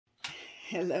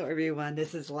Hello everyone,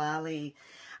 this is Lolly.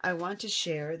 I want to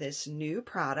share this new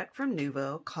product from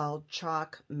Nuvo called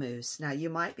Chalk Mousse. Now you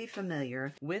might be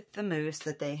familiar with the mousse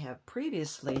that they have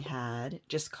previously had,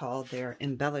 just called their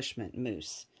Embellishment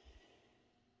Mousse.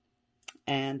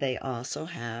 And they also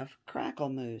have Crackle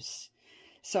Mousse.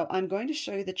 So I'm going to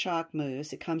show you the Chalk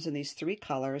Mousse. It comes in these three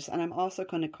colors, and I'm also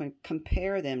going to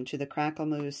compare them to the Crackle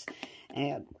Mousse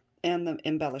and the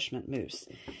Embellishment Mousse.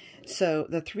 So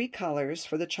the three colors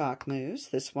for the Chalk Mousse,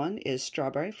 this one is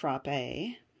Strawberry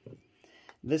Frappe,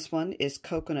 this one is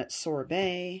Coconut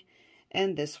Sorbet,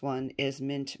 and this one is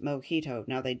Mint Mojito.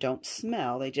 Now they don't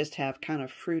smell, they just have kind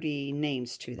of fruity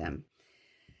names to them.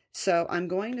 So I'm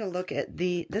going to look at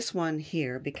this one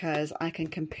here because I can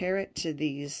compare it to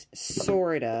these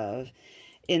sort of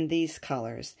in these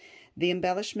colors. The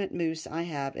Embellishment Mousse I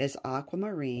have is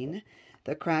Aquamarine.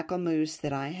 The Crackle Mousse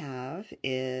that I have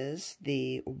is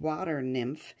the Water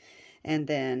Nymph, and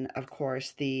then, of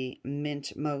course, the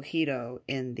Mint Mojito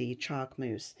in the Chalk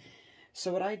Mousse.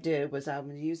 So what I did was I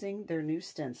was using their new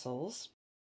stencils,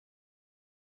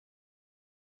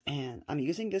 and I'm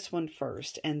using this one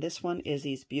first, and this one is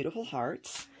these beautiful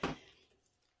hearts.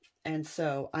 And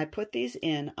so I put these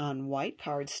in on white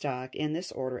cardstock in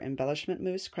this order: Embellishment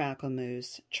Mousse, Crackle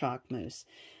Mousse, Chalk Mousse.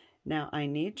 Now, I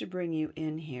need to bring you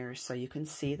in here so you can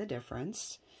see the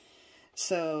difference.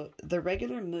 So, the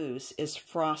regular mousse is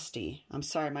frosty. I'm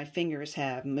sorry, my fingers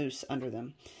have mousse under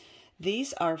them.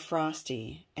 These are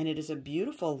frosty, and it is a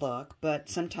beautiful look, but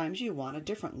sometimes you want a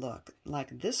different look.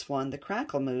 Like this one, the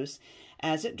Crackle Mousse,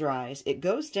 as it dries, it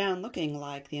goes down looking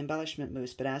like the Embellishment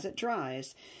Mousse, but as it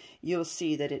dries, you'll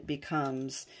see that it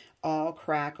becomes all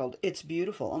crackled. It's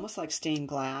beautiful, almost like stained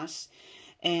glass.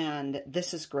 And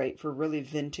this is great for really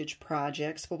vintage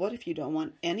projects. But what if you don't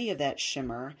want any of that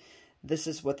shimmer? This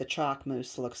is what the Chalk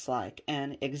Mousse looks like.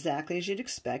 And exactly as you'd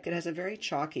expect, it has a very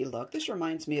chalky look. This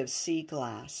reminds me of sea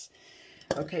glass.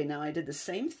 Okay, now I did the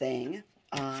same thing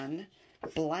on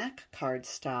black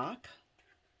cardstock.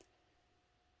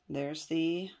 There's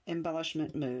the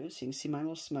Embellishment Mousse. You can see my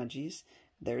little smudgies.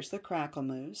 There's the Crackle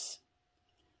Mousse.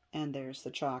 And there's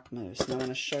the Chalk Mousse. Now I'm going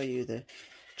to show you the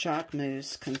Chalk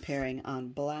Mousse comparing on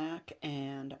black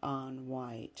and on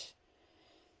white.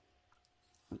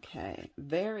 Okay,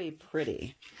 very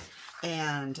pretty.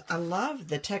 And I love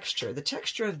the texture. The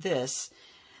texture of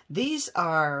these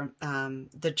are,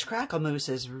 the Crackle Mousse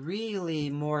is really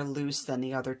more loose than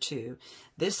the other two.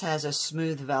 This has a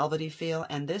smooth velvety feel,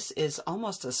 and this is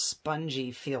almost a spongy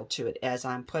feel to it as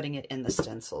I'm putting it in the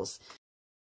stencils.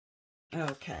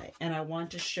 Okay, and I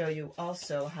want to show you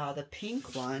also how the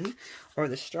pink one, or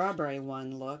the strawberry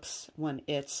one, looks when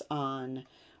it's on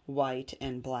white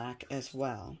and black as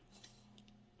well.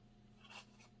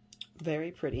 Very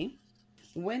pretty.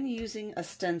 When using a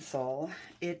stencil,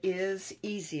 it is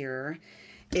easier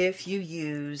if you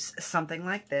use something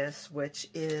like this, which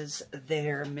is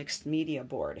their mixed media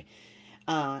board.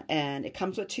 And it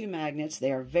comes with 2 magnets.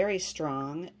 They are very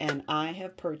strong, and I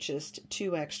have purchased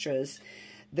 2 extras.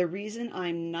 The reason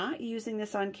I'm not using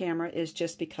this on camera is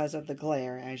just because of the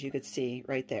glare, as you could see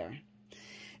right there.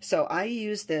 So I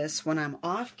use this when I'm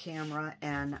off camera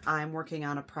and I'm working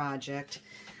on a project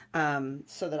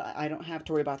so that I don't have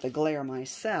to worry about the glare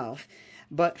myself.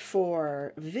 But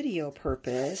for video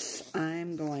purpose,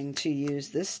 I'm going to use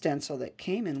this stencil that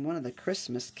came in one of the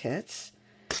Christmas kits.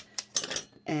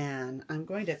 And I'm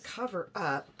going to cover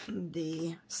up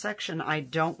the section I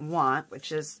don't want,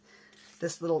 which is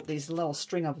these little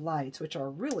string of lights, which are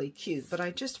really cute, but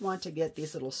I just want to get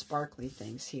these little sparkly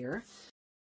things here.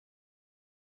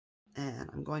 And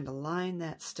I'm going to line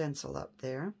that stencil up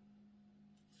there.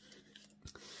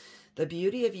 The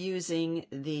beauty of using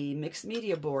the mixed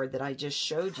media board that I just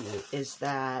showed you is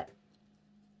that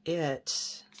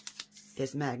it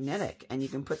is magnetic, and you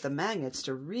can put the magnets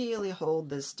to really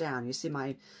hold this down. You see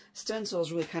my stencil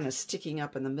is really kind of sticking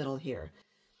up in the middle here.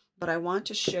 But I want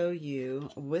to show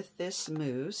you with this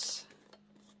mousse,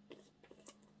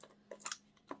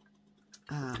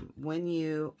 when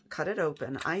you cut it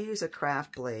open, I use a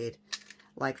craft blade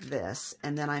like this,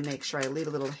 and then I make sure I leave a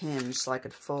little hinge so I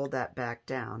could fold that back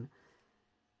down.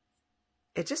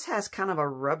 It just has kind of a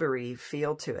rubbery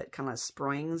feel to it, kind of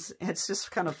springs. It's just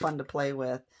kind of fun to play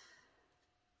with.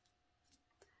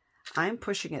 I'm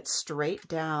pushing it straight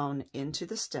down into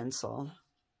the stencil.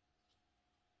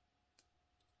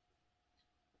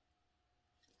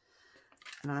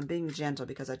 And I'm being gentle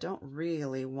because I don't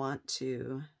really want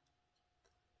to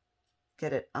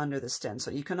get it under the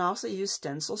stencil. You can also use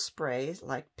stencil spray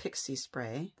like Pixie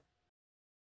Spray.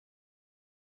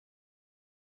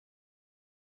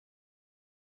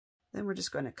 Then we're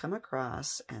just going to come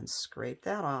across and scrape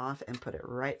that off and put it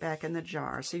right back in the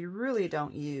jar. So you really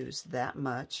don't use that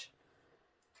much.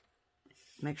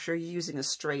 Make sure you're using a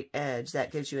straight edge.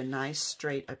 That gives you a nice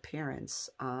straight appearance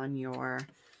on your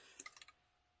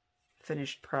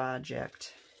finished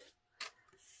project.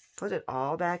 Put it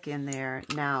all back in there.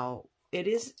 Now, it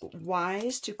is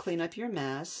wise to clean up your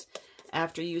mess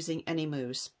after using any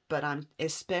mousse, but I've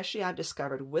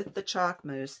discovered with the chalk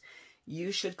mousse,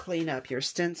 you should clean up your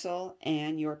stencil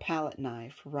and your palette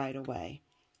knife right away.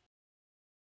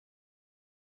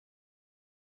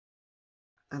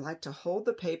 I like to hold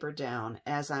the paper down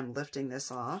as I'm lifting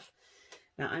this off.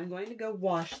 Now I'm going to go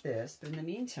wash this, but in the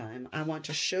meantime, I want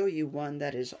to show you one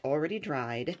that is already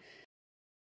dried.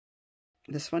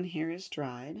 This one here is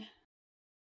dried.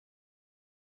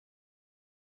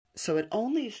 So it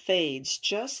only fades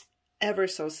just ever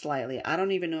so slightly. I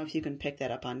don't even know if you can pick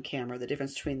that up on camera, the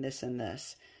difference between this and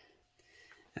this.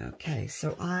 Okay,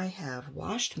 so I have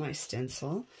washed my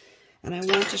stencil, and I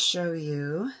want to show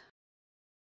you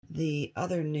the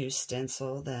other new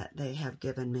stencil that they have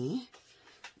given me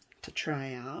to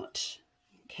try out.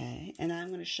 Okay, and I'm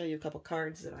going to show you a couple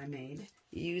cards that I made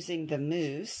using the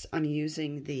mousse. I'm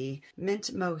using the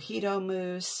Mint Mojito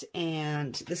mousse,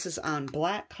 and this is on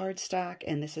black cardstock,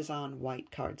 and this is on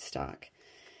white cardstock.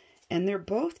 And they're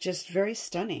both just very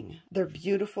stunning. They're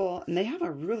beautiful, and they have a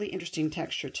really interesting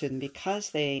texture to them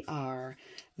because they are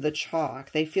the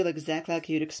chalk. They feel exactly like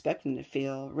you'd expect them to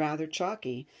feel, rather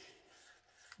chalky.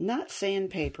 Not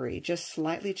sandpapery, just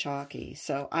slightly chalky.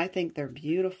 So I think they're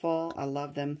beautiful. I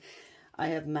love them. I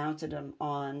have mounted them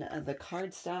on the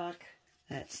cardstock.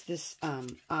 That's this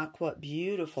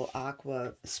beautiful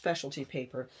aqua specialty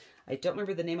paper. I don't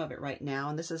remember the name of it right now,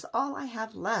 and this is all I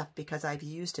have left because I've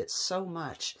used it so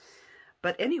much.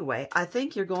 But anyway, I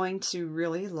think you're going to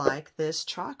really like this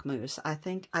chalk mousse. I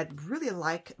think I'd really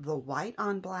like the white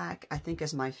on black, I think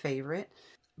is my favorite.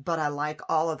 But I like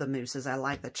all of the mousses. I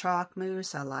like the chalk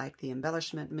mousse, I like the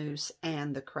embellishment mousse,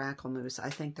 and the crackle mousse. I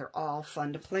think they're all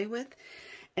fun to play with,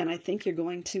 and I think you're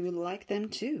going to like them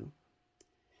too.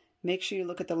 Make sure you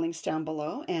look at the links down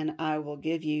below, and I will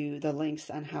give you the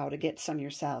links on how to get some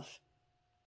yourself.